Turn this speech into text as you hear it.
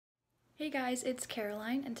Hey guys, it's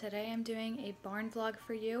Caroline, and today I'm doing a barn vlog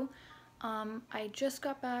for you. I just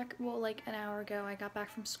got back, well, like an hour ago. I got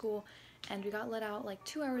back from school and we got let out like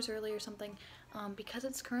 2 hours early or something because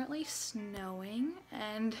it's currently snowing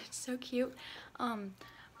and it's so cute.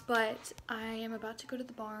 But I am about to go to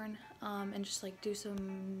the barn and just like do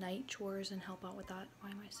some night chores and help out with that.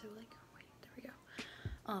 Why am I so like, wait, there we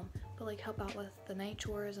go. But like help out with the night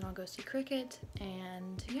chores, and I'll go see Cricket,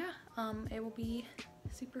 and yeah, it will be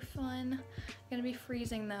super fun. Gonna be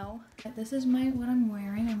freezing though. This is what I'm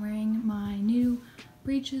wearing. I'm wearing my new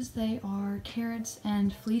breeches. They are carrots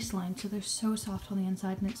and fleece lined, so they're so soft on the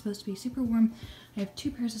inside, and it's supposed to be super warm. I have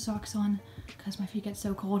 2 pairs of socks on because my feet get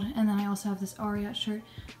so cold, and then I also have this Ariat shirt,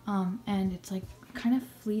 and it's like kind of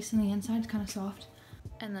fleece on the inside. It's kind of soft.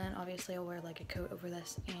 And then obviously I'll wear like a coat over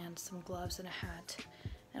this and some gloves and a hat,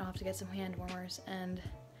 and I'll have to get some hand warmers and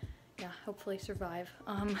yeah, hopefully survive.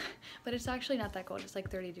 But it's actually not that cold. It's like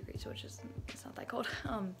 30 degrees, which is, it's not that cold.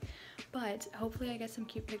 But hopefully I get some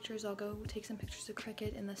cute pictures. I'll go take some pictures of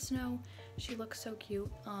Cricket in the snow. She looks so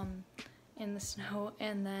cute in the snow.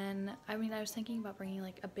 And then, I mean, I was thinking about bringing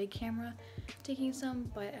like a big camera, taking some,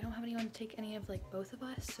 but I don't have anyone to take any of like both of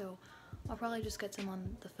us, so I'll probably just get some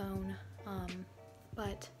on the phone.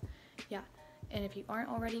 But yeah. And if you aren't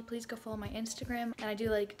already, please go follow my Instagram. And I do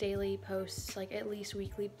like daily posts, like at least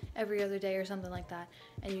weekly, every other day or something like that.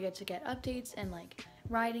 And you get to get updates and like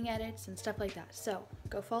riding edits and stuff like that. So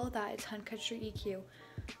go follow that. It's Country EQ.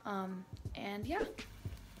 And yeah.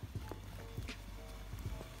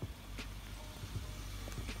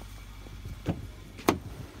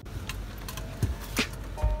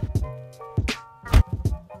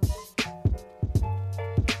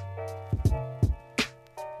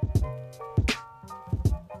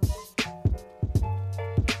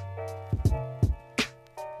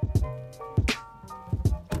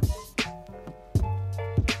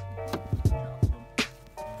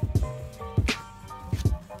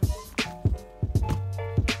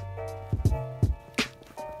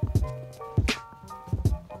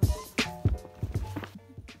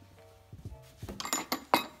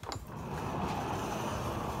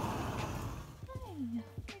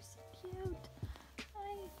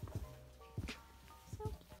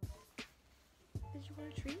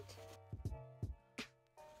 A treat?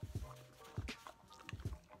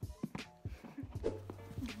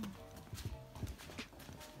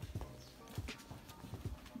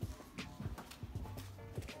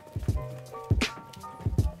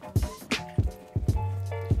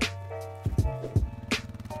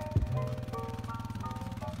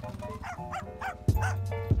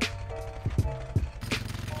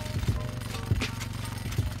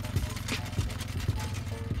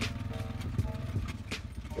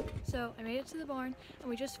 So I made it to the barn, and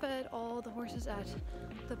we just fed all the horses at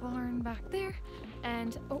the barn back there,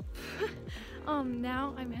 and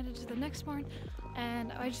now I'm headed to the next barn,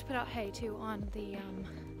 and I just put out hay too on the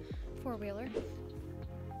 4-wheeler.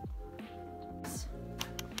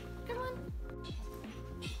 Come on.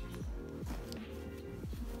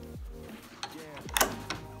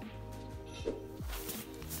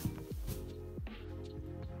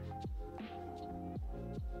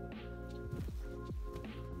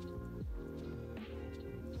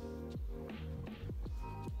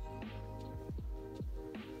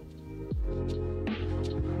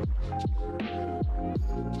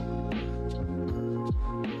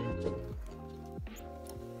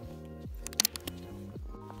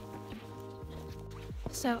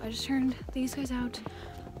 So I just turned these guys out,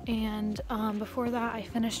 and before that I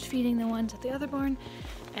finished feeding the ones at the other barn,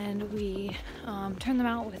 and we turned them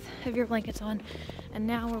out with heavier blankets on, and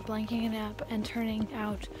now we're blanketing it up and turning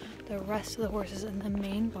out the rest of the horses in the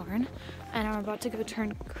main barn. And I'm about to go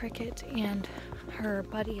turn Cricket and her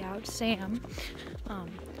buddy out, Sam.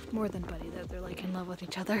 More than buddy, though, they're like in love with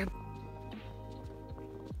each other.